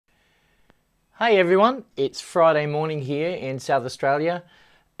Hey everyone, it's Friday morning here in South Australia,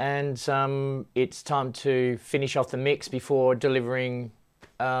 and it's time to finish off the mix before delivering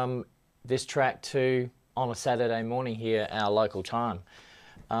this track on a Saturday morning here, our local time.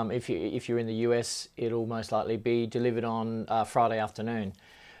 If you're in the US, it'll most likely be delivered on Friday afternoon.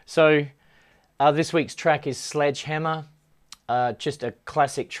 So this week's track is Sledgehammer, just a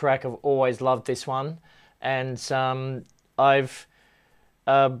classic track. I've always loved this one, and I've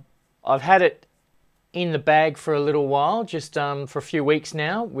had it in the bag for a little while, just for a few weeks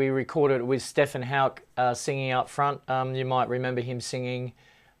now. We recorded it with Stefan Hauck singing up front. You might remember him singing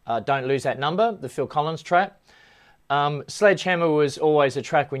Don't Lose That Number, the Phil Collins track. Sledgehammer was always a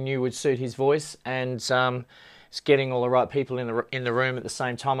track we knew would suit his voice, and it's getting all the right people in the room at the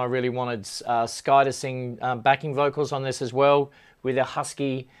same time. I really wanted Sky to sing backing vocals on this as well, with a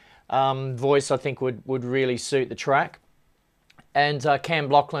husky voice. I think would really suit the track. And Cam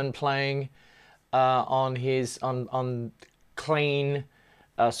Blockland playing on clean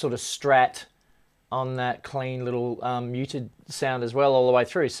sort of strat on that clean little muted sound as well all the way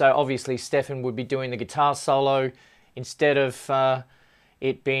through. So obviously Stefan would be doing the guitar solo instead of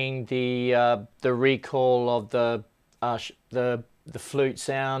it being the recall of the flute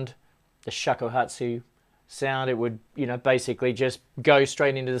sound, the shakuhatsu sound. It would, you know, basically just go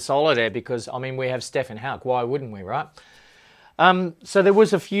straight into the solo there, because I mean, we have Stefan Hauck, why wouldn't we, right? So there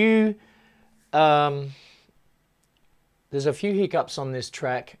was a few there's a few hiccups on this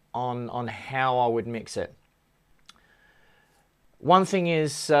track on how I would mix it. One thing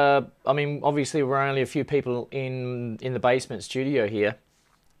is, I mean, obviously we're only a few people in the basement studio here,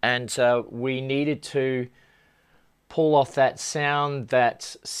 and we needed to pull off that sound,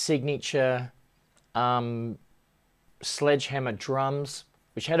 that signature Sledgehammer drums,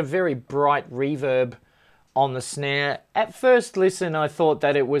 which had a very bright reverb on the snare. At first listen, I thought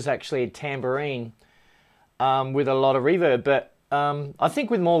that it was actually a tambourine with a lot of reverb, but I think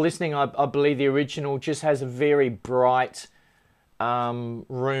with more listening, I believe the original just has a very bright room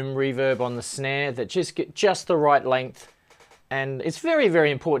reverb on the snare that just the right length, and it's very,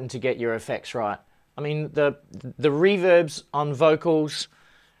 very important to get your effects right. I mean, the reverbs on vocals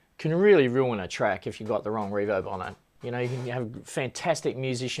can really ruin a track if you've got the wrong reverb on it. You know, you can have fantastic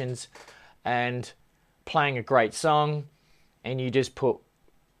musicians and playing a great song, and you just put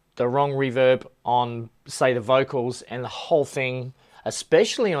the wrong reverb on, say, the vocals, and the whole thing,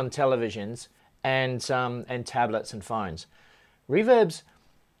 especially on televisions and tablets and phones, reverbs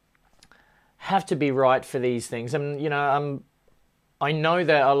have to be right for these things. And you know, I know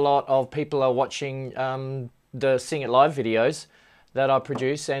that a lot of people are watching the Sing It Live videos that I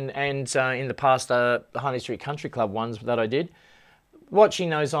produce, and in the past the Honey Street Country Club ones that I did, watching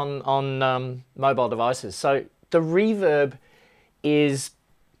those on mobile devices. So the reverb is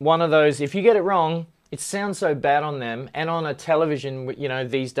one of those, if you get it wrong, it sounds so bad on them. And on a television, you know,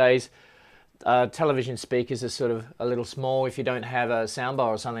 these days, television speakers are sort of a little small if you don't have a soundbar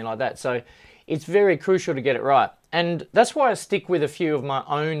or something like that. So it's very crucial to get it right. And that's why I stick with a few of my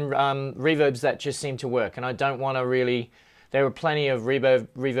own reverbs that just seem to work. And I don't want to really, there are plenty of reverb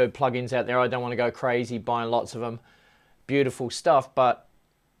plugins out there. I don't want to go crazy buying lots of them. Beautiful stuff, but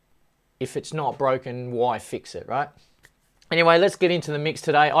if it's not broken, why fix it, right? Anyway, let's get into the mix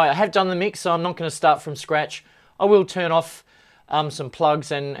today. I have done the mix, so I'm not going to start from scratch. I will turn off some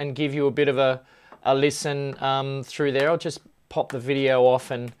plugs and give you a bit of a listen through there. I'll just pop the video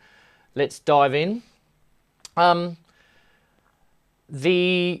off and let's dive in.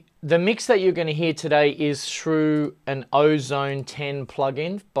 The mix that you're going to hear today is through an Ozone 10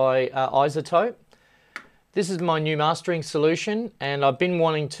 plugin by iZotope. This is my new mastering solution, and I've been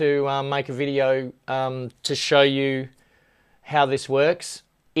wanting to make a video to show you how this works.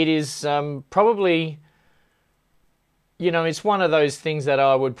 It is probably, you know, it's one of those things that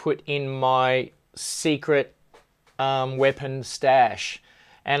I would put in my secret weapon stash.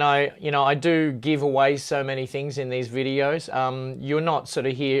 And I do give away so many things in these videos. You're not sort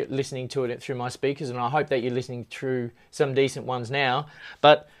of here listening to it through my speakers, and I hope that you're listening through some decent ones now.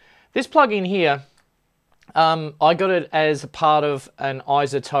 But this plugin here, I got it as a part of an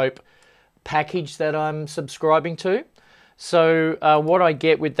iZotope package that I'm subscribing to. So what I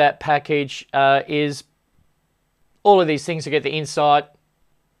get with that package is all of these things. I get the Insight,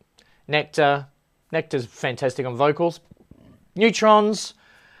 Nectar. Nectar's fantastic on vocals. Neutrons,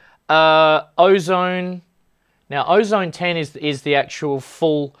 Ozone. Now Ozone 10 is the actual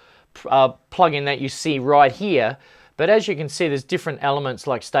full plugin that you see right here. But as you can see, there's different elements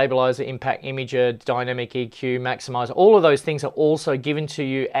like stabilizer, impact imager, dynamic EQ, maximizer. All of those things are also given to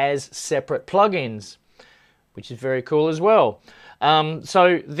you as separate plugins, which is very cool as well.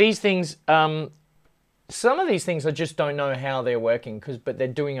 So these things, some of these things I just don't know how they're working, but they're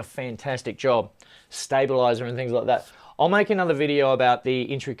doing a fantastic job. Stabilizer and things like that. I'll make another video about the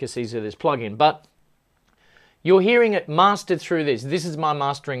intricacies of this plugin, but you're hearing it mastered through this. This is my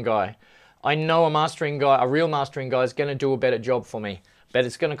mastering guy. I know a mastering guy, a real mastering guy, is going to do a better job for me, but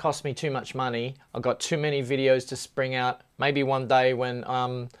it's going to cost me too much money. I've got too many videos to spring out. Maybe one day when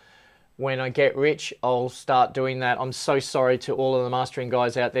I get rich, I'll start doing that. I'm so sorry to all of the mastering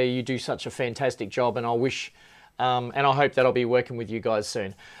guys out there. You do such a fantastic job, and I wish, and I hope that I'll be working with you guys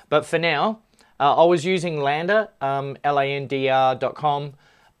soon. But for now, I was using Lander, landr.com.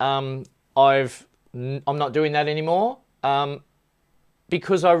 I'm not doing that anymore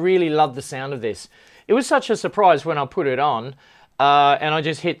because I really love the sound of this. It was such a surprise when I put it on, and I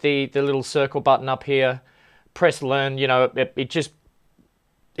just hit the little circle button up here, press learn. You know,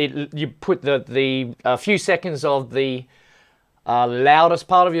 you put the few seconds of the loudest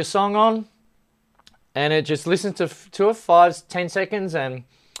part of your song on, and it just listens to it 5-10 seconds, and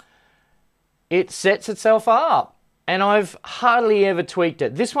it sets itself up. And I've hardly ever tweaked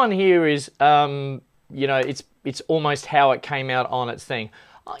it. This one here is, you know, it's almost how it came out on its thing.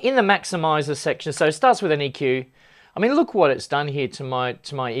 In the maximizer section, so it starts with an EQ. I mean, look what it's done here to my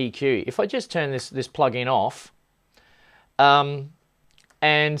EQ. If I just turn this plugin off,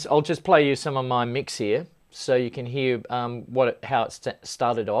 and I'll just play you some of my mix here, so you can hear how it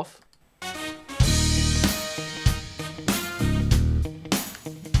started off.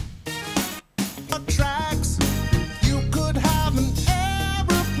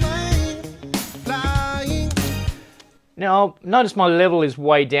 Now, notice my level is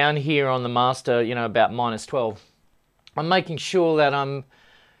way down here on the master, you know, about -12. I'm making sure that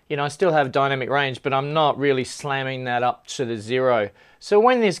you know, I still have dynamic range, but I'm not really slamming that up to the 0. So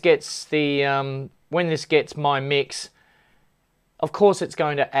when this gets my mix, of course it's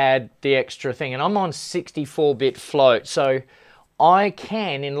going to add the extra thing. And I'm on 64-bit float, so I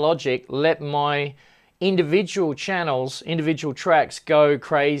can, in Logic, let my individual channels, individual tracks go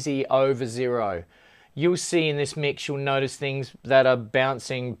crazy over 0. You'll see in this mix, you'll notice things that are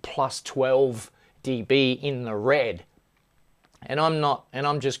bouncing +12 dB in the red. And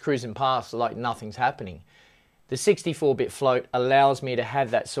I'm just cruising past like nothing's happening. The 64-bit float allows me to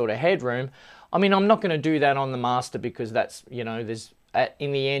have that sort of headroom. I mean, I'm not going to do that on the master because that's, you know,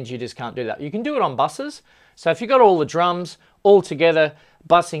 in the end, you just can't do that. You can do it on buses. So if you've got all the drums all together,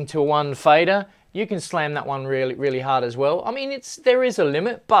 bussing to one fader, you can slam that one really, really hard as well. I mean, there is a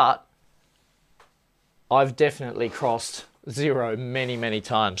limit, but I've definitely crossed 0 many, many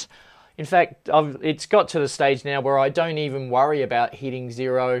times. In fact, it's got to the stage now where I don't even worry about hitting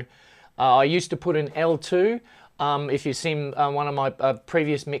 0. I used to put an L2. If you've seen one of my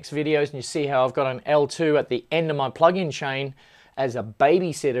previous mix videos, and you see how I've got an L2 at the end of my plugin chain as a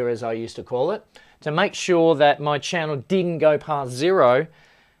babysitter, as I used to call it, to make sure that my channel didn't go past 0.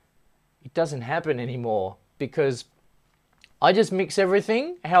 It doesn't happen anymore because I just mix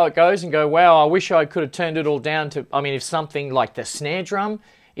everything, how it goes, and go, wow, I wish I could have turned it all down to, I mean, if something like the snare drum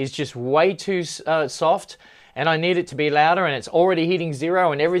is just way too soft and I need it to be louder and it's already hitting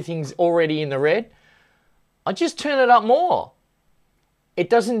 0 and everything's already in the red, I just turn it up more. It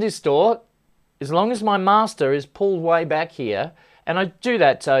doesn't distort as long as my master is pulled way back here. And I do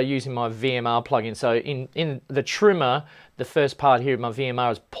that using my VMR plugin. So in the trimmer, the first part here of my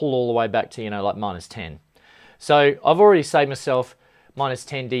VMR is pulled all the way back to, you know, like -10. So I've already saved myself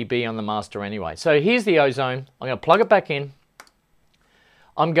 -10 dB on the master anyway. So here's the ozone. I'm going to plug it back in.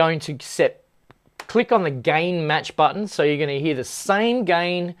 I'm going to click on the gain match button, so you're going to hear the same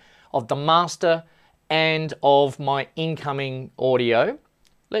gain of the master and of my incoming audio.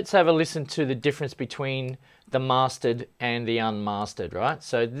 Let's have a listen to the difference between the mastered and the unmastered, right?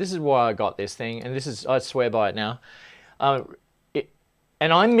 So this is why I got this thing, and this is, I swear by it now.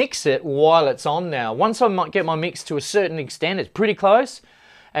 And I mix it while it's on now. Once I might get my mix to a certain extent, it's pretty close,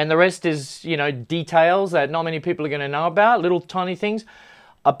 and the rest is, you know, details that not many people are going to know about, little tiny things.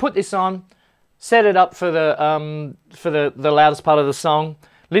 I put this on, set it up for the loudest part of the song,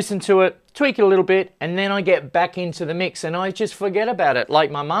 listen to it, tweak it a little bit, and then I get back into the mix and I just forget about it.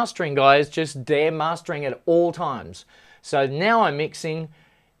 Like my mastering guy is just there mastering at all times. So now I'm mixing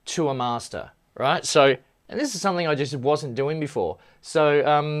to a master, right? So, and this is something I just wasn't doing before.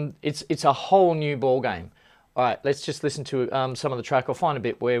 So it's a whole new ball game. All right, let's just listen to some of the track. I'll find a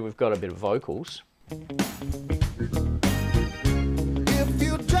bit where we've got a bit of vocals.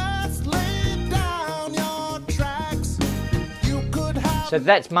 So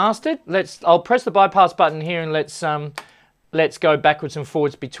that's mastered. I'll press the bypass button here and let's let's go backwards and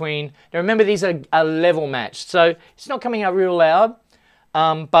forwards between. Now remember, these are level matched, so it's not coming out real loud,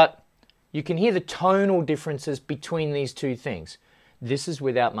 but you can hear the tonal differences between these two things. This is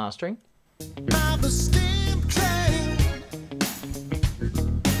without mastering.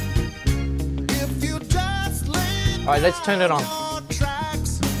 All right, let's turn it on.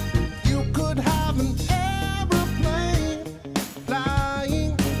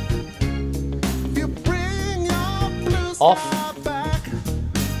 Off.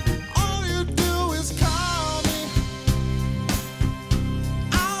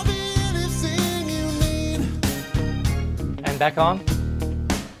 And back on.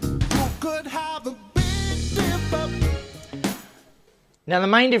 Now the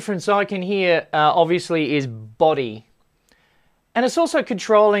main difference I can hear obviously is body, and it's also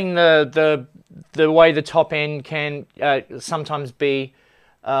controlling the way the top end can sometimes be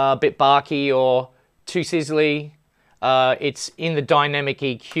a bit barky or too sizzly. It's in the dynamic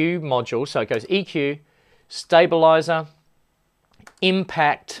EQ module, so it goes EQ, stabilizer,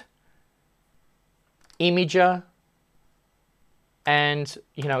 impact, imager, and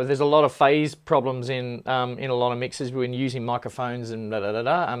you know there's a lot of phase problems in a lot of mixes when using microphones and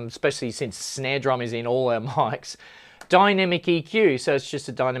especially since snare drum is in all our mics. Dynamic EQ, so it's just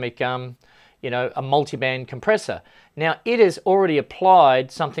a dynamic you know, a multi-band compressor. Now it has already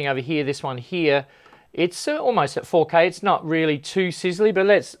applied something over here, this one here. It's almost at 4K. It's not really too sizzly,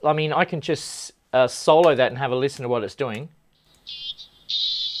 but I mean, I can just solo that and have a listen to what it's doing.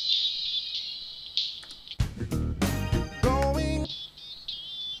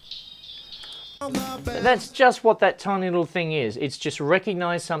 That's just what that tiny little thing is. It's just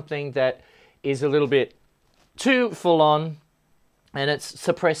recognize something that is a little bit too full on, and it's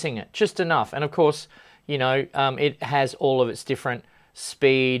suppressing it just enough. And of course, you know, it has all of its different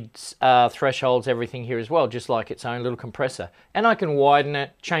speeds, thresholds, everything here as well, just like its own little compressor. And I can widen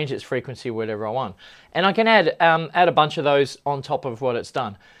it, change its frequency, whatever I want. And I can add a bunch of those on top of what it's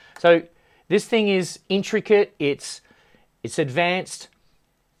done. So this thing is intricate, it's advanced,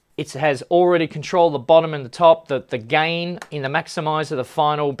 it has already controlled the bottom and the top, the gain in the maximizer, the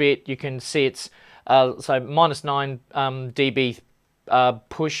final bit, you can see it's so -9 dB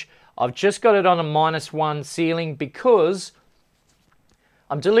push. I've just got it on a -1 ceiling because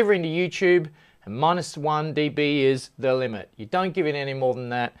I'm delivering to YouTube, and -1 dB is the limit. You don't give it any more than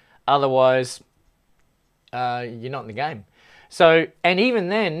that, otherwise you're not in the game. So, and even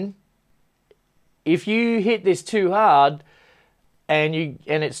then, if you hit this too hard and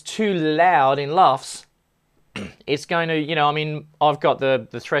it's too loud in LUFS, it's going to, you know, I mean, I've got the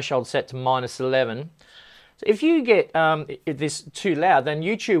threshold set to -11. So if you get this too loud, then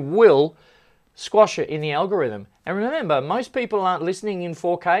YouTube will squash it in the algorithm. And remember, most people aren't listening in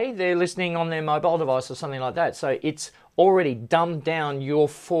 4K, they're listening on their mobile device or something like that. So it's already dumbed down your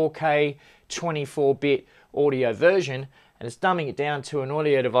 4K 24-bit audio version, and it's dumbing it down to an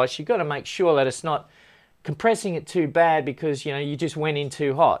audio device. You've got to make sure that it's not compressing it too bad because, you know, you just went in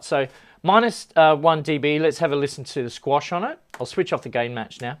too hot. So -1 dB, let's have a listen to the squash on it. I'll switch off the gain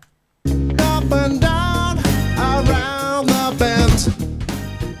match now. Up and down, around the bend.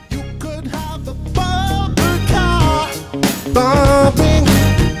 You could have the bumper car bumping.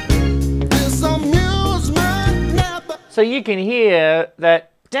 This amusement never... So you can hear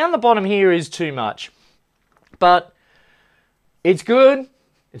that down the bottom here is too much, but it's good,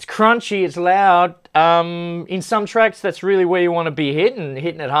 it's crunchy, it's loud. In some tracks, that's really where you want to be hitting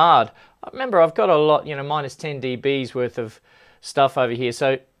it hard. Remember, I've got a lot, you know, -10 dBs worth of stuff over here,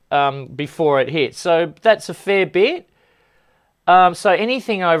 so before it hits. So that's a fair bit. So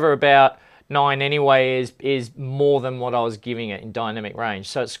anything over about 9 anyway is more than what I was giving it in dynamic range.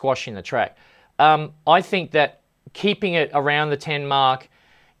 So it's squashing the track. I think that keeping it around the 10 mark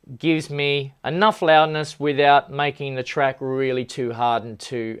gives me enough loudness without making the track really too hard and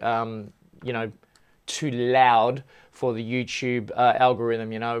too, you know, too loud for the YouTube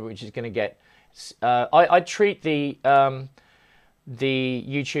algorithm, you know, which is going to get... I treat the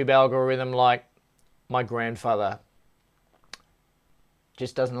YouTube algorithm like my grandfather.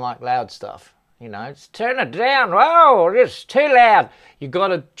 Just doesn't like loud stuff, you know. Just turn it down. Whoa, it's too loud. You got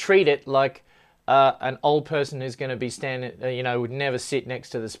to treat it like an old person who's going to be standing, you know, would never sit next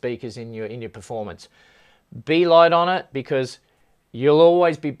to the speakers in your performance. Be light on it, because you'll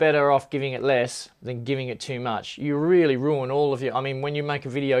always be better off giving it less than giving it too much. You really ruin all of your... I mean, when you make a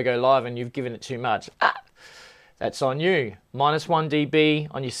video go live and you've given it too much, that's on you. -1 dB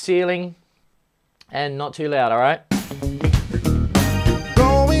on your ceiling, and not too loud, all right?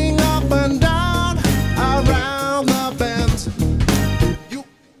 Going up and down, around the bend.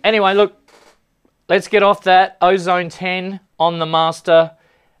 Anyway, look, let's get off that. Ozone 10 on the master.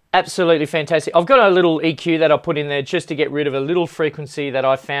 Absolutely fantastic. I've got a little EQ that I put in there just to get rid of a little frequency that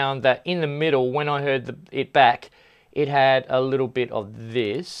I found that in the middle, when I heard it back, it had a little bit of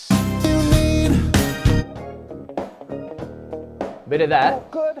this. Bit of that.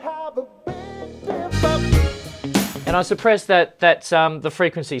 And I suppressed the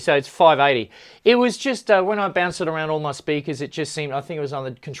frequency, so it's 580. It was just, when I bounced it around all my speakers, it just seemed, I think it was on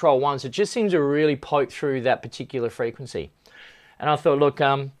the control ones, it just seemed to really poke through that particular frequency. And I thought, look,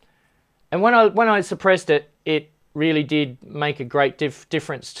 and when I suppressed it, it really did make a great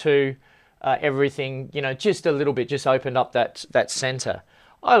difference to everything, you know, just a little bit, just opened up that center.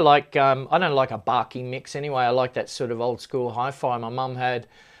 I like, I don't like a barky mix anyway. I like that sort of old school hi-fi. My mum had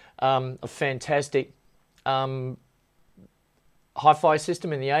a fantastic hi-fi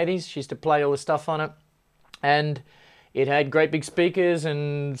system in the 80s. She used to play all the stuff on it, and it had great big speakers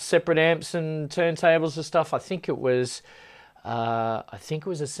and separate amps and turntables and stuff. I think it was a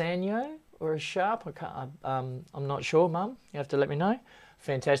Sanyo or a Sharp. I'm not sure, Mum. You have to let me know.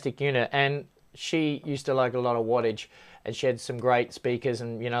 Fantastic unit, and she used to like a lot of wattage, and she had some great speakers,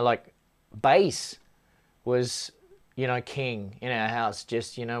 and you know, like bass was, you know, king in our house.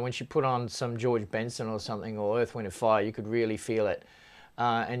 Just, you know, when she put on some George Benson or something, or Earth, Wind and Fire, you could really feel it,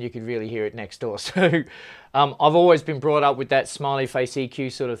 and you could really hear it next door. So I've always been brought up with that smiley face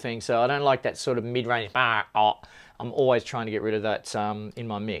EQ sort of thing, so I don't like that sort of mid-range. I'm always trying to get rid of that in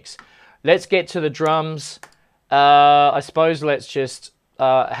my mix. Let's get to the drums. I suppose let's just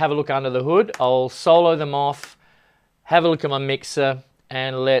have a look under the hood. I'll solo them off, have a look at my mixer,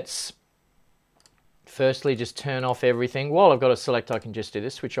 and let's firstly just turn off everything. While I've got a select, I can just do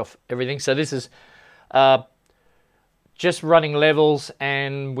this, switch off everything. So this is just running levels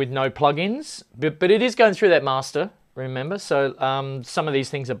and with no plugins, but it is going through that master, remember? So some of these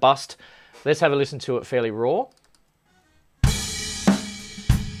things are bust. Let's have a listen to it fairly raw.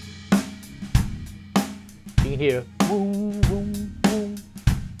 You can hear boom, boom, boom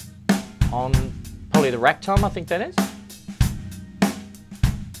on probably the rack tom, I think that is.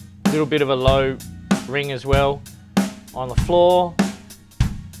 A little bit of a low ring as well on the floor.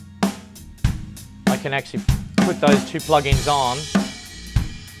 I can actually put those two plugins on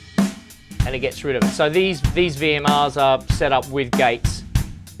and it gets rid of it. So these VMRs are set up with gates.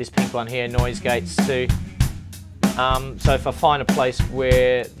 This pink one here, noise gates too. So if I find a place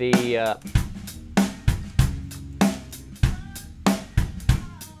where the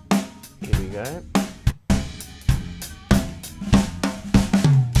here we go.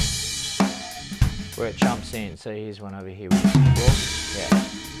 Where it jumps in. So here's one over here with this. Yeah.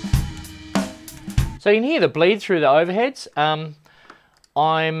 So you can hear the bleed through the overheads.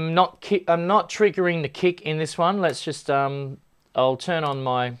 I'm not triggering the kick in this one. Let's just I'll turn on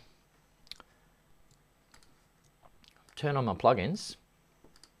my plugins.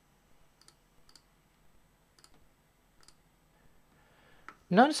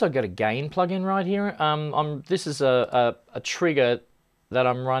 Notice I've got a gain plugin right here. This is a trigger that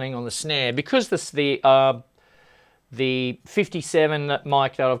I'm running on the snare, because the 57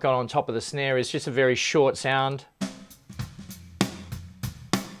 mic that I've got on top of the snare is just a very short sound.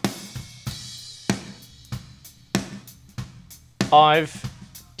 I've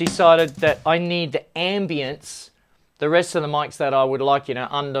decided that I need the ambience. The rest of the mics that I would like, you know,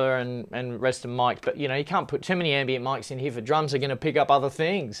 under and rest of mics, but you know, you can't put too many ambient mics in here for drums. Are going to pick up other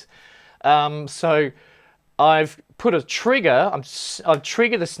things. So I've put a trigger. I've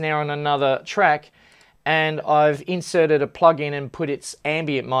triggered the snare on another track, and I've inserted a plug-in and put its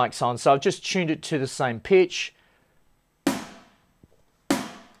ambient mics on. So I've just tuned it to the same pitch.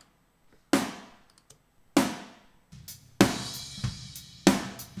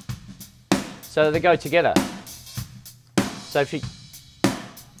 So they go together. So if you,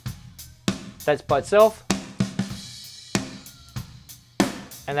 that's by itself,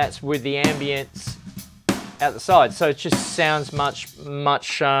 and that's with the ambience out the side. So it just sounds much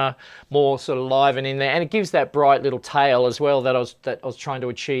more sort of live and in there, and it gives that bright little tail as well that I was trying to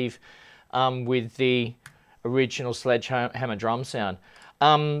achieve with the original Sledgehammer drum sound.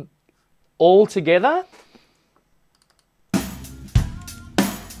 All together.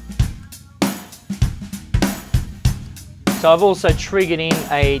 So I've also triggered in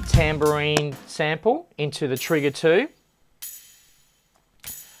a tambourine sample into the trigger too.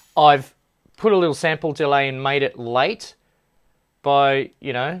 I've put a little sample delay and made it late by,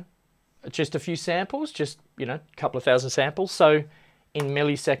 you know, just a few samples, just, you know, a couple of thousand samples. So in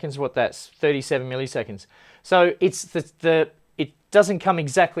milliseconds, what that's 37 milliseconds. So it's it doesn't come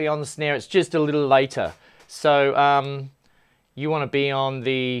exactly on the snare, it's just a little later. So you want to be on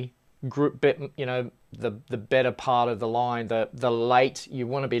the group bit, you know, the better part of the line, the late. You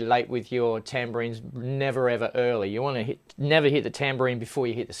want to be late with your tambourines, never ever early. You want to never hit the tambourine before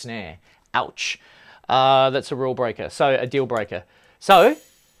you hit the snare. Ouch. That's a rule breaker, so a deal breaker. So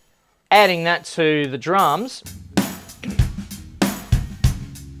adding that to the drums,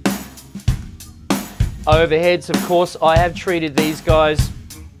 overheads, of course, I have treated these guys,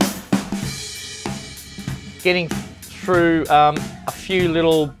 getting through a few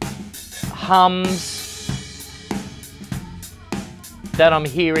little hums that I'm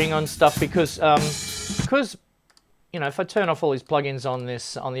hearing on stuff, because you know, if I turn off all these plugins on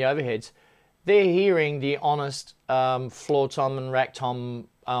the overheads, they're hearing the honest floor tom and rack tom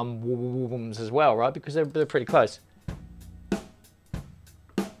woms as well, right? Because they're pretty close.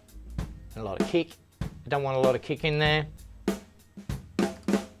 A lot of kick. Don't want a lot of kick in there.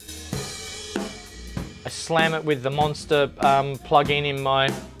 I slam it with the Monster plugin in my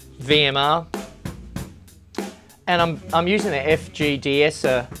VMR, and I'm using the FG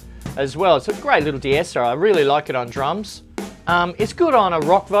de-esser as well. It's a great little de-esser. I really like it on drums. It's good on a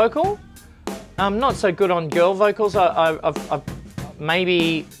rock vocal. Not so good on girl vocals.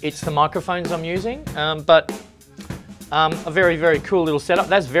 Maybe it's the microphones I'm using, but a very, very cool little setup.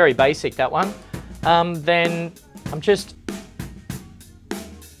 That's very basic, that one. Then I'm just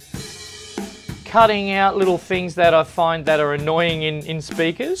cutting out little things that I find that are annoying in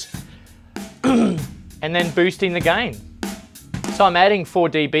speakers, and then boosting the gain. So I'm adding 4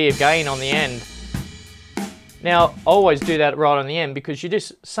 dB of gain on the end. Now, I always do that right on the end,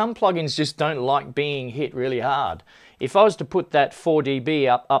 because some plugins just don't like being hit really hard. If I was to put that 4 dB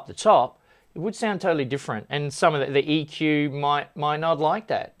up the top, it would sound totally different, and some of the EQ might not like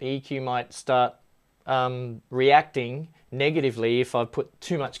that. The EQ might start reacting negatively if I put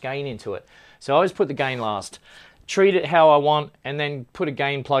too much gain into it. So I always put the gain last. Treat it how I want, and then put a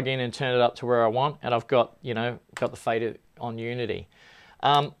gain plug in and turn it up to where I want, and I've got, you know, got the fader on Unity.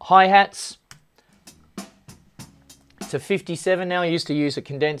 Hi-hats to 57 now. I used to use a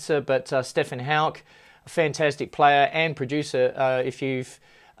condenser, but Stefan Hauk, a fantastic player and producer. If you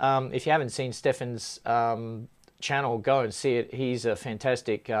haven't seen Stefan's channel, go and see it. He's a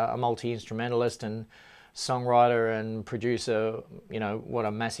fantastic multi-instrumentalist and songwriter and producer. You know, what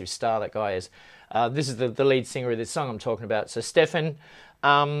a massive star that guy is. This is the lead singer of this song I'm talking about. So Stefan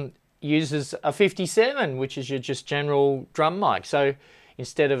uses a 57, which is your just general drum mic. So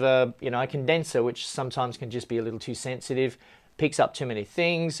instead of a condenser, which sometimes can just be a little too sensitive, picks up too many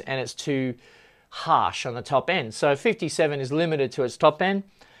things, and it's too harsh on the top end. So 57 is limited to its top end.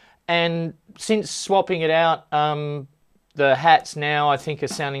 And since swapping it out, the hats now I think are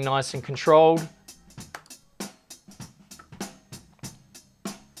sounding nice and controlled.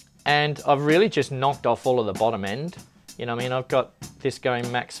 And I've really just knocked off all of the bottom end. You know what I mean? I've got this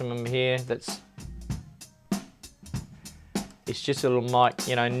going maximum here. It's just a little mic,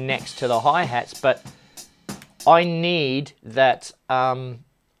 you know, next to the hi-hats, but I need that, I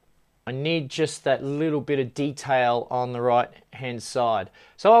need just that little bit of detail on the right-hand side.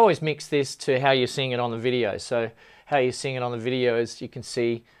 So I always mix this to how you're seeing it on the video. So how you're seeing it on the videos, you can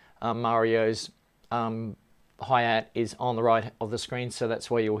see Mario's hi-hat is on the right of the screen, so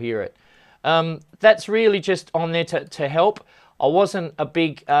that's where you'll hear it. That's really just on there to help. I wasn't a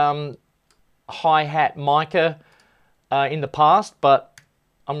big hi-hat micer in the past, but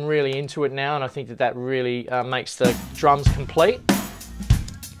I'm really into it now, and I think that really makes the drums complete.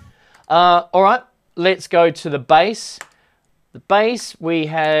 All right, let's go to the bass. The bass, we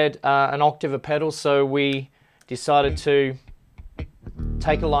had an octave of pedals, so we decided to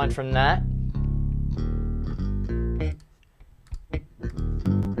take a line from that.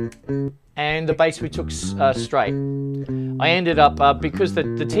 And the bass we took straight. I ended up, because the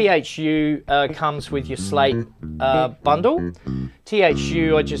THU comes with your slate bundle,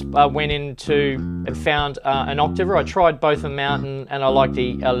 THU I just went into and found an octaver. I tried both of them out, and I like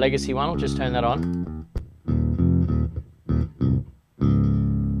the legacy one. I'll just turn that on.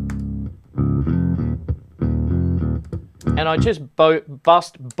 And I just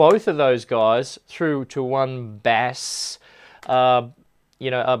bust both of those guys through to one bass,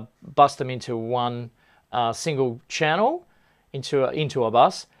 bust them into one single channel, into a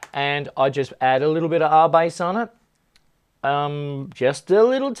bus, and I just add a little bit of R bass on it. Just a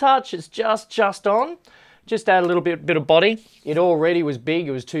little touch. It's just on. Just add a little bit of body. It already was big.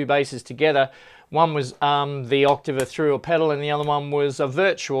 It was two basses together. One was the octave through a pedal, and the other one was a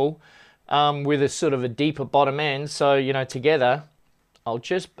virtual with a sort of a deeper bottom end. So, you know, together, I'll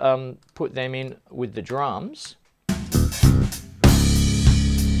just put them in with the drums.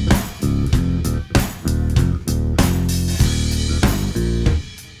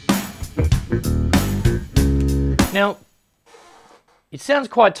 Now, it sounds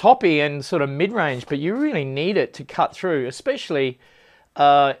quite toppy and sort of mid-range, but you really need it to cut through, especially,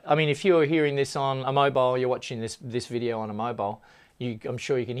 I mean, if you're hearing this on a mobile, you're watching this video on a mobile, I'm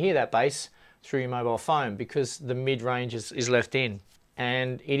sure you can hear that bass through your mobile phone because the mid-range is left in.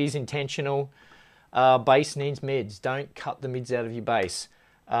 And it is intentional. Bass needs mids. Don't cut the mids out of your bass.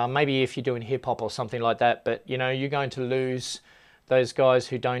 Maybe if you're doing hip-hop or something like that, but, you know, you're going to lose those guys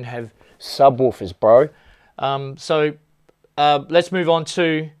who don't have subwoofers, bro. Let's move on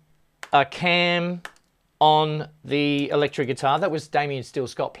to a cam on the electric guitar. That was Damien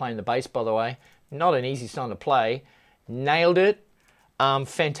Scott playing the bass, by the way. Not an easy song to play. Nailed it.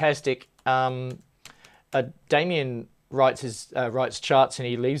 Fantastic. Damien writes charts and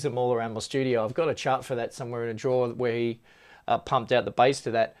he leaves them all around my studio. I've got a chart for that somewhere in a drawer where he pumped out the bass to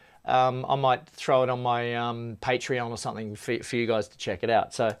that. I might throw it on my Patreon or something for you guys to check it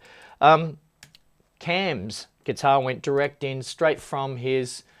out. So, Cam's guitar went direct in, straight from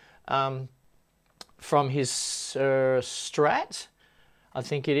his Strat, I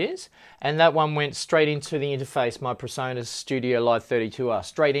think it is, and that one went straight into the interface, my Presonus Studio Live 32R,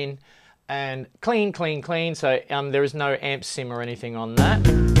 straight in and clean, clean, clean. So there is no amp sim or anything on that.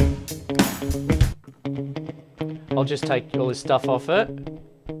 I'll just take all this stuff off it.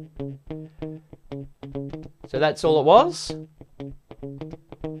 So that's all it was.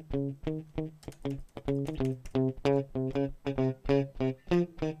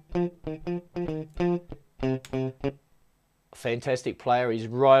 Fantastic player. He's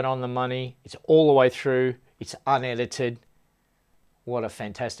right on the money. It's all the way through. It's unedited. What a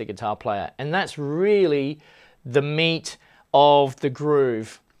fantastic guitar player. And that's really the meat of the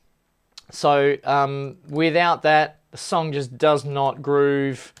groove. So without that, the song just does not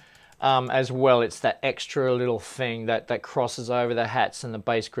groove as well. It's that extra little thing that crosses over the hats and the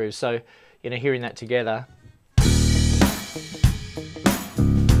bass groove. So, you know, hearing that together.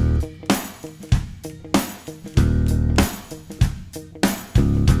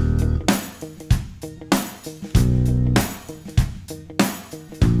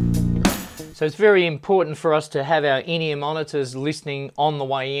 So it's very important for us to have our in-ear monitors listening on the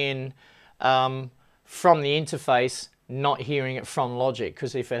way in from the interface, not hearing it from Logic,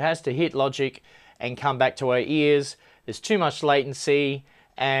 because if it has to hit Logic and come back to our ears, there's too much latency,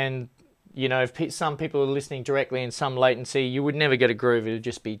 and you know, if some people are listening directly in some latency, you would never get a groove. It would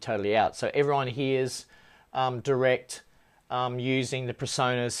just be totally out. So everyone hears direct using the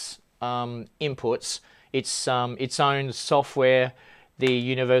Presonus inputs. It's its own software, the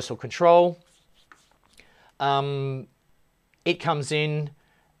universal control. It comes in,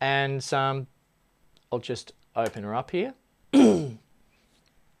 and I'll just open her up here.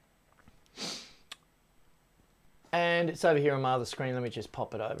 And it's over here on my other screen. Let me just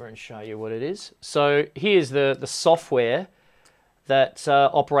pop it over and show you what it is. So here's the software that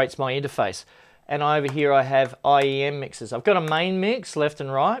operates my interface. And over here I have IEM mixes. I've got a main mix left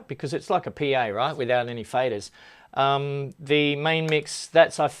and right because it's like a PA, right, without any faders. The main mix,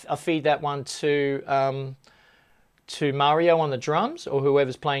 I feed that one to Mario on the drums, or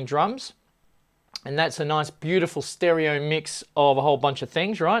whoever's playing drums. And that's a nice, beautiful stereo mix of a whole bunch of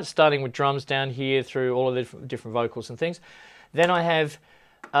things, right? Starting with drums down here through all of the different vocals and things. Then I have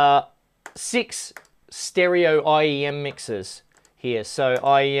 6 stereo IEM mixes here. So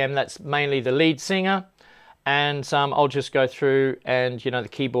IEM, that's mainly the lead singer. And I'll just go through and, you know, the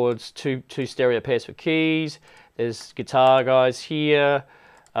keyboards, two stereo pairs for keys. There's guitar guys here.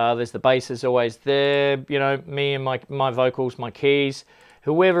 There's the basses always there. You know, me and my vocals, my keys.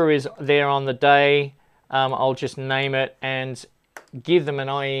 Whoever is there on the day, I'll just name it and give them an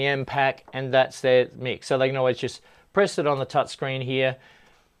IEM pack, and that's their mix. So they can always just press it on the touch screen here,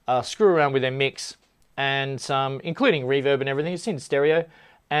 screw around with their mix, and including reverb and everything. It's in stereo,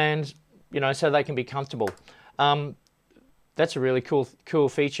 and you know, so they can be comfortable. That's a really cool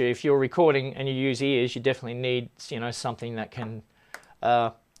feature. If you're recording and you use ears, you definitely need, you know, something that can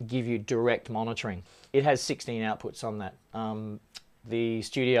give you direct monitoring. It has 16 outputs on that. The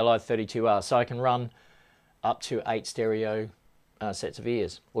Studio Live 32R, so I can run up to 8 stereo sets of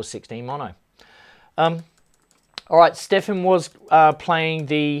ears, or 16 mono. All right, Stefan was playing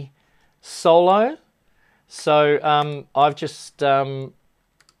the solo, so I've just I'll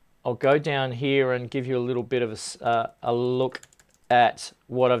go down here and give you a little bit of a look at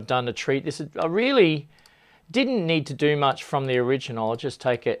what I've done to treat this. I really didn't need to do much from the original. I'll just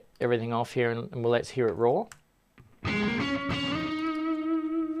take everything off here and let's hear it raw.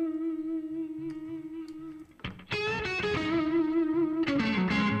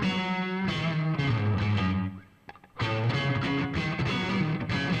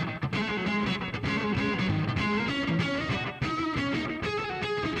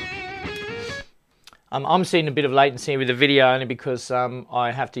 I'm seeing a bit of latency with the video only because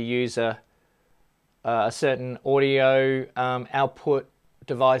I have to use a certain audio output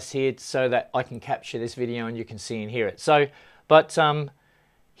device here so that I can capture this video and you can see and hear it. So, but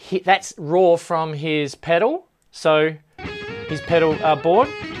that's raw from his pedal. So his pedal board.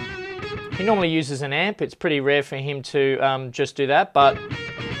 He normally uses an amp. It's pretty rare for him to just do that. But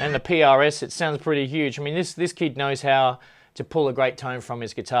and the PRS, it sounds pretty huge. I mean, this kid knows how to pull a great tone from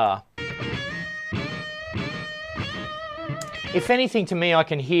his guitar. If anything, to me, I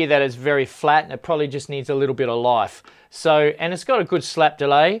can hear that it's very flat and it probably just needs a little bit of life. So, and it's got a good slap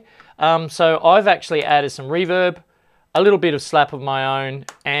delay. So I've actually added some reverb, a little bit of slap of my own,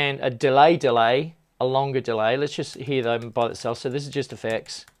 and a delay, a longer delay. Let's just hear them by themselves. So this is just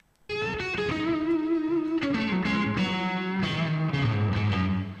effects.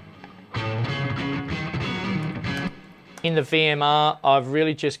 In the VMR, I've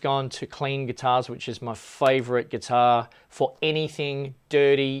really just gone to clean guitars, which is my favorite guitar for anything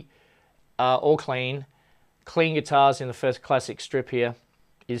dirty or clean. Clean guitars in the first classic strip here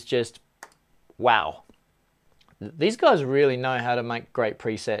is just wow. These guys really know how to make great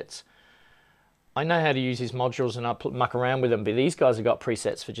presets. I know how to use these modules and I muck around with them, but these guys have got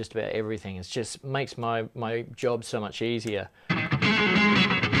presets for just about everything. It just makes my job so much easier.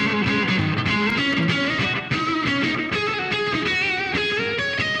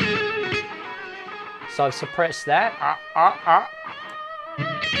 So I've suppressed that,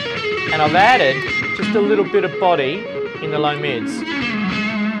 and I've added just a little bit of body in the low mids.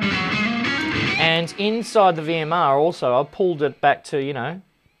 And inside the VMR also, I've pulled it back to, you know,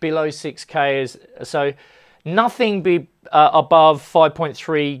 below 6K, so nothing above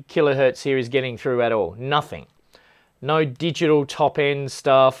 5.3 kilohertz here is getting through at all, nothing. No digital top end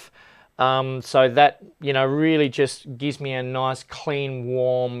stuff, so that, you know, really just gives me a nice, clean,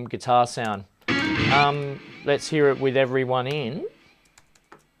 warm guitar sound. Let's hear it with everyone in.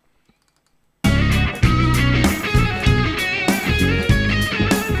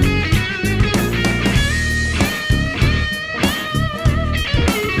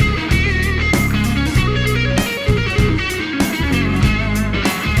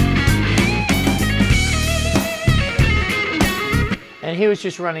 And he was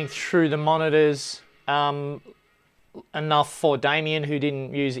just running through the monitors, enough for Damien, who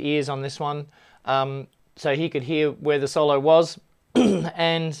didn't use ears on this one. So he could hear where the solo was,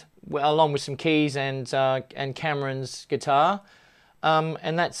 and along with some keys and Cameron's guitar,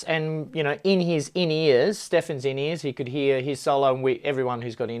 and you know, in his in-ears, Stefan's in-ears, he could hear his solo, and everyone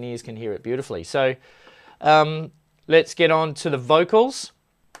who's got in-ears can hear it beautifully. So let's get on to the vocals.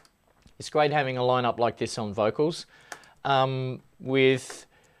 It's great having a lineup like this on vocals, with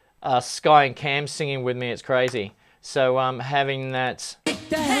Sky and Cam singing with me. It's crazy. So having that. Kick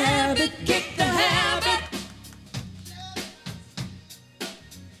the habit, kick the habit.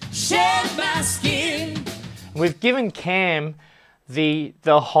 Shed my skin. We've given Cam the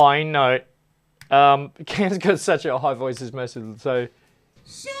high note. Cam's got such a high voice as most of them. So.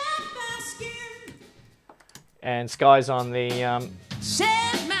 Shed my skin. And Sky's on the.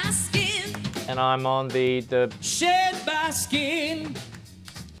 Shed my skin. And I'm on the. Shed my skin.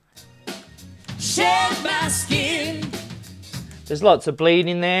 Shed my skin. There's lots of bleed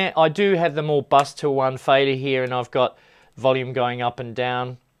in there. I do have them all bust to one fader here, and I've got volume going up and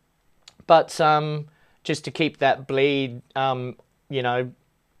down. But just to keep that bleed, you know,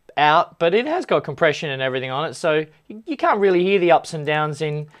 out. But it has got compression and everything on it, so you can't really hear the ups and downs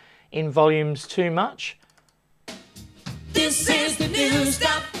in volumes too much. This is the new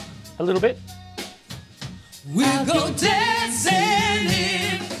stuff. A little bit. We'll go dancing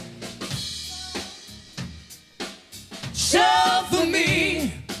in. Show for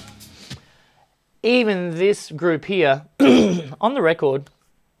me. Even this group here, on the record,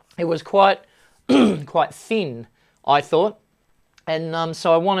 it was quite quite thin, I thought. And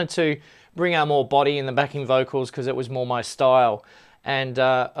so I wanted to bring out more body in the backing vocals because it was more my style. And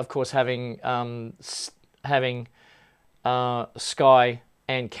of course having Sky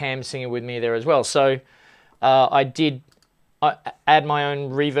and Cam singing with me there as well. So I add my own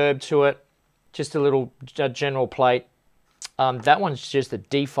reverb to it, just a little general plate. That one's just a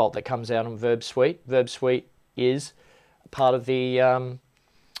default that comes out on Verb Suite. Verb Suite is part of the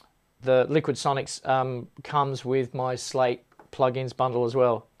Liquid Sonics, comes with my Slate plugins bundle as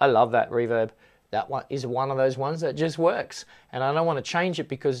well. I love that reverb. That one is one of those ones that just works, and I don't want to change it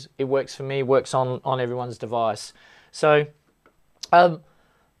because it works for me, works on everyone's device. So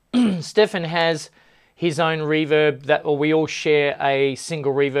Stefan has his own reverb or we all share a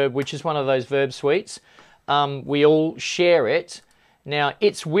single reverb, which is one of those Verb Suites. We all share it, Now,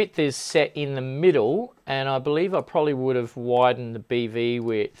 its width is set in the middle, and I believe I probably would have widened the BV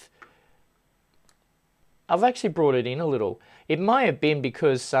width. I've actually brought it in a little. It may have been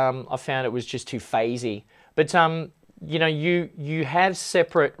because I found it was just too phasey. But, you know, you have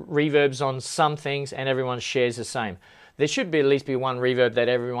separate reverbs on some things, and everyone shares the same. There should be at least be one reverb that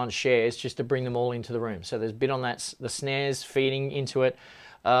everyone shares just to bring them all into the room. So there's a bit on that, the snares feeding into it,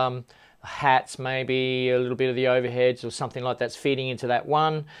 hats maybe, a little bit of the overheads or something like that's feeding into that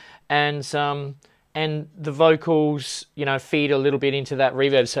one, and the vocals, you know, feed a little bit into that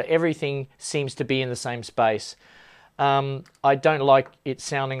reverb. So everything seems to be in the same space. I don't like it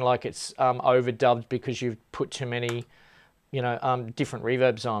sounding like it's overdubbed because you've put too many, you know, different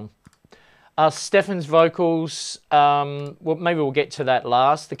reverbs on. Stefan's vocals, well, maybe we'll get to that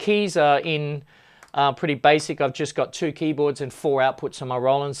last. The keys are in pretty basic. I've just got 2 keyboards and 4 outputs on my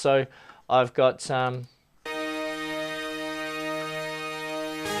Roland, so I've got so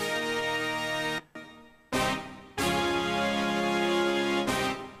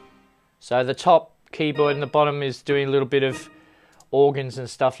the top keyboard and the bottom is doing a little bit of organs and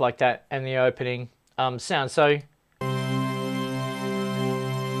stuff like that, and the opening sound. So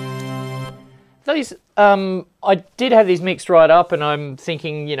these, I did have these mixed right up, and I'm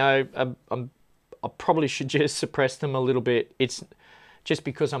thinking, you know, I probably should just suppress them a little bit. It's just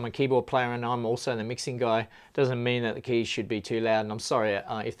because I'm a keyboard player and I'm also the mixing guy, doesn't mean that the keys should be too loud, and I'm sorry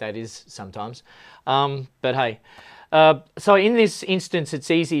if that is sometimes. But hey, so in this instance,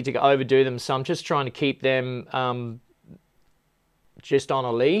 it's easy to overdo them, so I'm just trying to keep them just on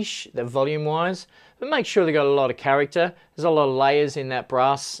a leash, the volume-wise, but make sure they've got a lot of character. There's a lot of layers in that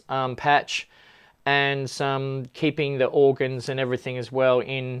brass patch, and keeping the organs and everything as well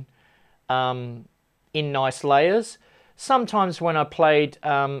in nice layers. Sometimes when I played,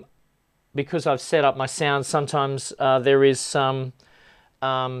 because I've set up my sound, sometimes there is some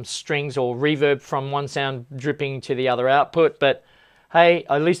strings or reverb from one sound dripping to the other output, but hey,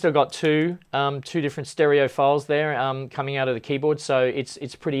 at least I've got two different stereo files there coming out of the keyboard, so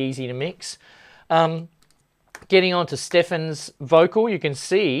it's pretty easy to mix. Getting on to Stefan's vocal, you can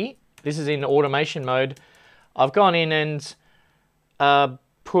see this is in automation mode. I've gone in and I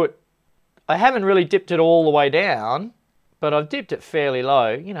haven't really dipped it all the way down, but I've dipped it fairly low,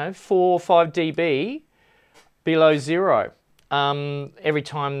 you know, 4 or 5 dB below 0 every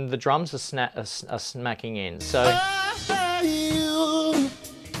time the drums are smacking in. So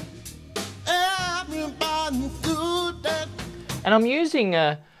and I'm using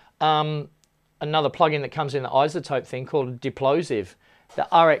another plugin that comes in the isotope thing called Deplosive. The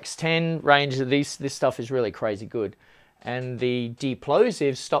RX10 range of this stuff is really crazy good, and the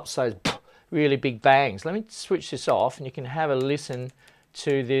Deplosive stops those really big bangs. Let me switch this off and you can have a listen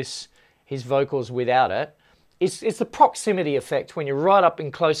to this, his vocals without it. It's the proximity effect when you're right up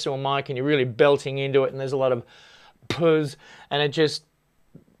and close to a mic and you're really belting into it and there's a lot of buzz and it just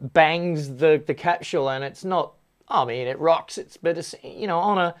bangs the capsule, and it's not, I mean, it rocks, but it's, you know,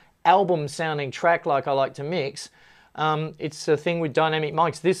 on a album sounding track like I like to mix, it's a thing with dynamic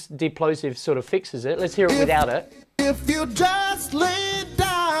mics. This Deplosive sort of fixes it. Let's hear it without it. If you just lay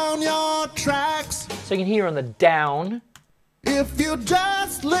down your tracks. So you can hear on the down. If you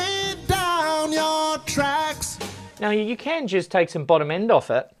just lay down your tracks. Now you can just take some bottom end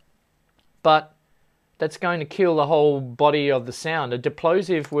off it, but that's going to kill the whole body of the sound. A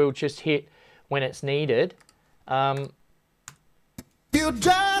Deplosive will just hit when it's needed. You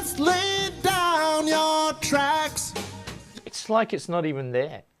just lay down your tracks. It's like it's not even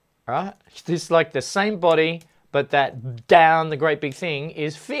there, right? It's like the same body, but that down, the great big thing,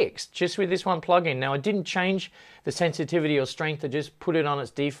 is fixed just with this one plugin. Now I didn't change the sensitivity or strength, I just put it on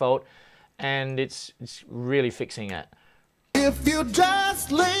its default, and it's really fixing it. If you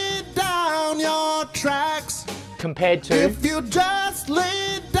just lay down your tracks. Compared to. If you just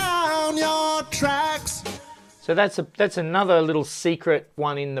lay down your tracks. So that's another little secret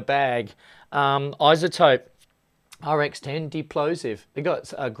one in the bag. Isotope RX10 Deplosive. They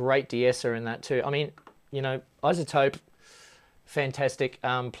got a great de-esser in that too. I mean, you know, Isotope, fantastic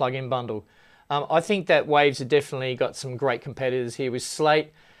plug-in bundle. I think that Waves have definitely got some great competitors here with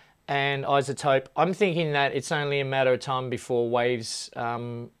Slate and Isotope. I'm thinking that it's only a matter of time before Waves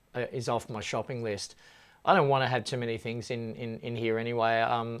is off my shopping list. I don't want to have too many things in here anyway.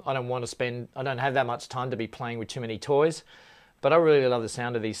 I don't have that much time to be playing with too many toys, but I really love the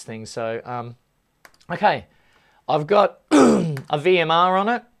sound of these things. So, okay, I've got a VMR on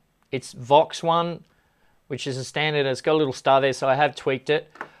it. It's Vox one, which is a standard. It's got a little star there, so I have tweaked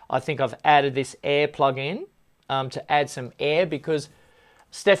it. I think I've added this air plug-in to add some air, because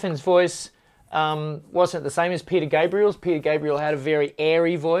Stefan's voice, wasn't the same as Peter Gabriel's. Peter Gabriel had a very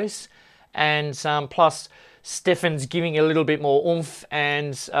airy voice, and plus Stefan's giving a little bit more oomph,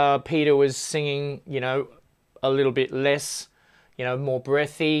 and Peter was singing, you know, a little bit less, you know, more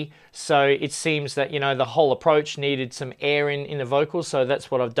breathy. So it seems that, you know, the whole approach needed some air in the vocals, so that's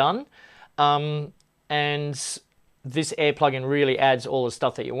what I've done. And this air plugin really adds all the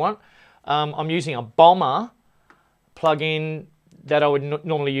stuff that you want. I'm using a bomber plugin that I would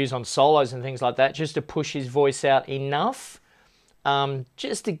normally use on solos and things like that, just to push his voice out enough,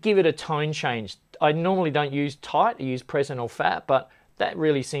 just to give it a tone change. I normally don't use tight, I use present or fat, but that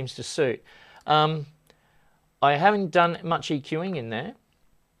really seems to suit. I haven't done much EQing in there,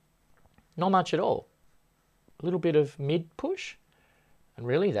 not much at all. A little bit of mid push, and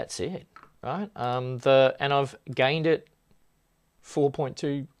really that's it, right? And I've gained it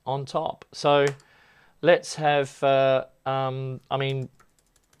 4.2 on top. So let's have, I mean,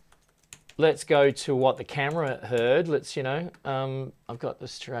 let's go to what the camera heard. Let's, you know, I've got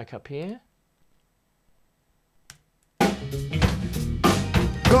this track up here.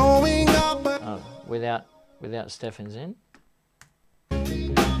 Going up Without Stefan's in.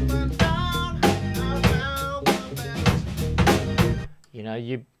 You know,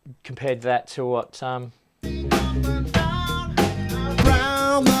 you compared that to what round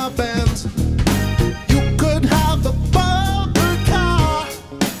the bend, you could have the bumper car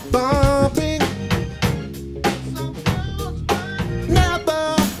bumping,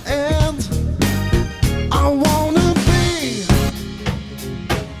 never end. I wanna be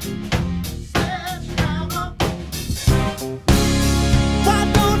Sledgehammer. Why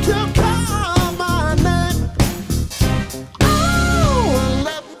don't you call my name?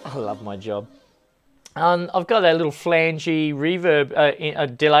 Oh, I love my job. I've got that little flangey reverb, a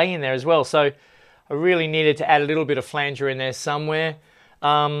delay in there as well, so I really needed to add a little bit of flanger in there somewhere,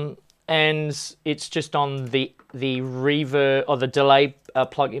 and it's just on the reverb or the delay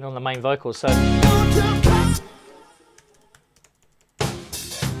plug-in on the main vocal. So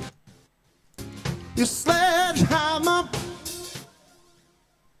you sledgehammer.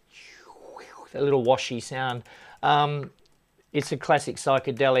 that little washy sound. It's a classic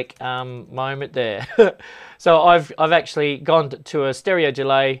psychedelic moment there. So I've actually gone to a stereo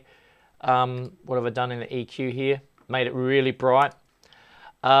delay. What have I done in the EQ here? Made it really bright.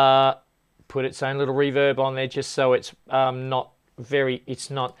 Put its own little reverb on there just so it's it's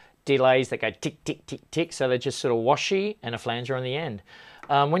not delays that go tick, tick, tick, tick. So they're just sort of washy, and a flanger on the end.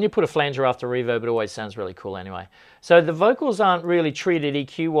 When you put a flanger after reverb, it always sounds really cool anyway. So the vocals aren't really treated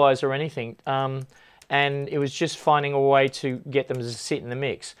EQ-wise or anything. And it was just finding a way to get them to sit in the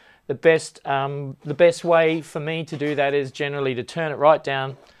mix. The best way for me to do that is generally to turn it right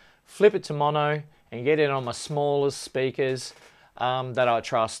down, flip it to mono, and get it on my smallest speakers that I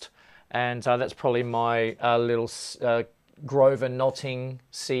trust. And that's probably my little Grover Notting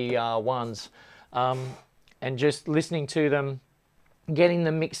CR1s. And just listening to them, getting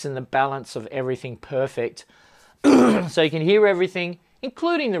the mix and the balance of everything perfect. So you can hear everything,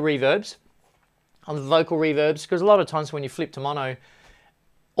 including the reverbs. On the vocal reverbs, because a lot of times when you flip to mono,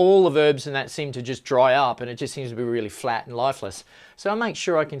 all the verbs and that seem to just dry up, and it just seems to be really flat and lifeless. So I make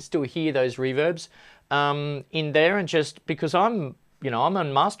sure I can still hear those reverbs in there, and just because I'm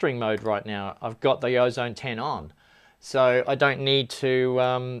in mastering mode right now, I've got the Ozone 10 on, so I don't need to,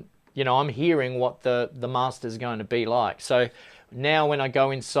 I'm hearing what the master's going to be like. So now when I go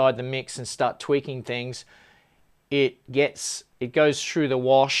inside the mix and start tweaking things, it goes through the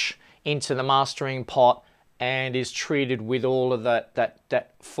wash into the mastering pot and is treated with all of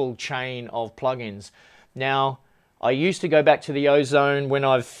that full chain of plugins. Now, I used to go back to the Ozone when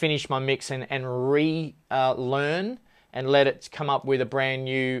I've finished my mix and relearn and let it come up with a brand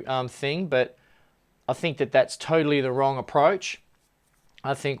new thing, but I think that's totally the wrong approach.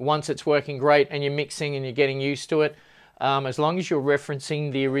 I think once it's working great and you're mixing and you're getting used to it, as long as you're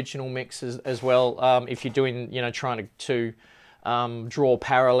referencing the original mixes as well, if you're doing, trying to draw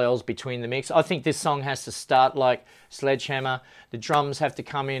parallels between the mix. I think this song has to start like Sledgehammer. The drums have to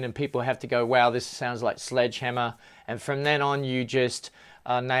come in and people have to go, wow, this sounds like Sledgehammer. And from then on, you just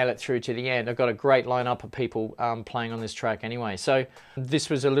nail it through to the end. I've got a great lineup of people playing on this track anyway. So this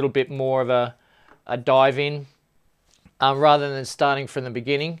was a little bit more of a dive in rather than starting from the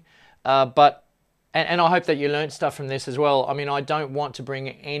beginning. And I hope that you learned stuff from this as well. I mean, I don't want to bring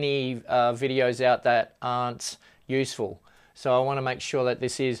any videos out that aren't useful. So I want to make sure that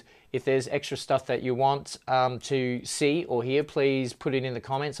this is, if there's extra stuff that you want to see or hear, please put it in the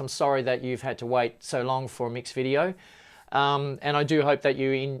comments. I'm sorry that you've had to wait so long for a mix video. And I do hope that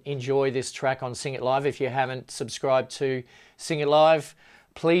you enjoy this track on Sing It Live. If you haven't subscribed to Sing It Live,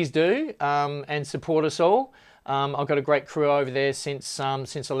 please do, and support us all. I've got a great crew over there since I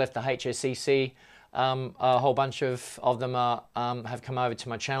left the HSCC. A whole bunch of them have come over to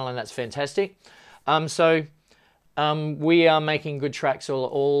my channel, and that's fantastic. We are making good tracks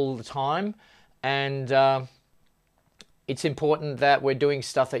all the time, and it's important that we're doing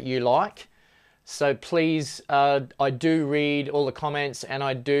stuff that you like. So please, I do read all the comments, and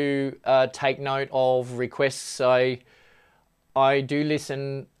I do take note of requests. I do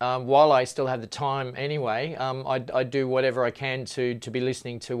listen while I still have the time anyway. I do whatever I can to be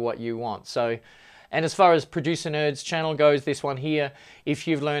listening to what you want. So, and as far as Producer Nerd's channel goes, this one here, if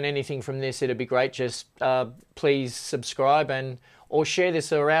you've learned anything from this, it'd be great. Just please subscribe or share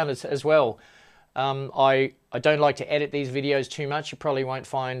this around as well. I don't like to edit these videos too much. You probably won't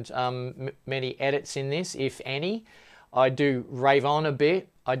find many edits in this, if any. I do rave on a bit.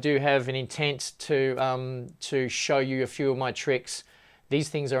 I do have an intent to show you a few of my tricks. These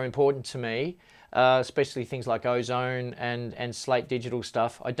things are important to me, especially things like Ozone and Slate Digital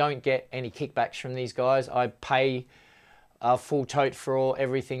stuff. I don't get any kickbacks from these guys. I pay full tote for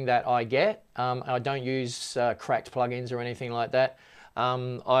everything that I get. I don't use cracked plugins or anything like that.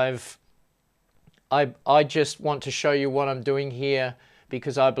 I just want to show you what I'm doing here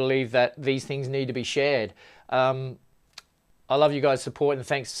because I believe that these things need to be shared. I love you guys' support, and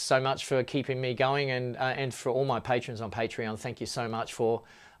thanks so much for keeping me going, and for all my patrons on Patreon. Thank you so much for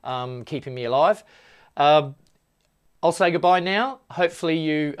keeping me alive. I'll say goodbye now. Hopefully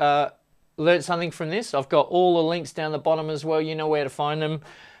you learned something from this. I've got all the links down the bottom as well. You know where to find them.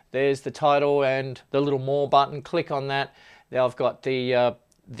 There's the title and the little more button. Click on that. Now I've got the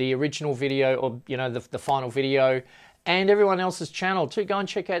original video, or the final video, and everyone else's channel too. Go and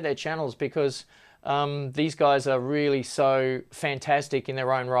check out their channels, because these guys are really so fantastic in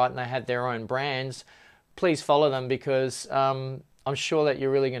their own right, and they have their own brands. Please follow them, because I'm sure that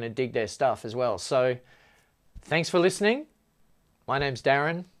you're really going to dig their stuff as well. So thanks for listening. My name's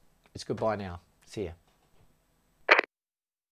Darren. It's goodbye now. See ya.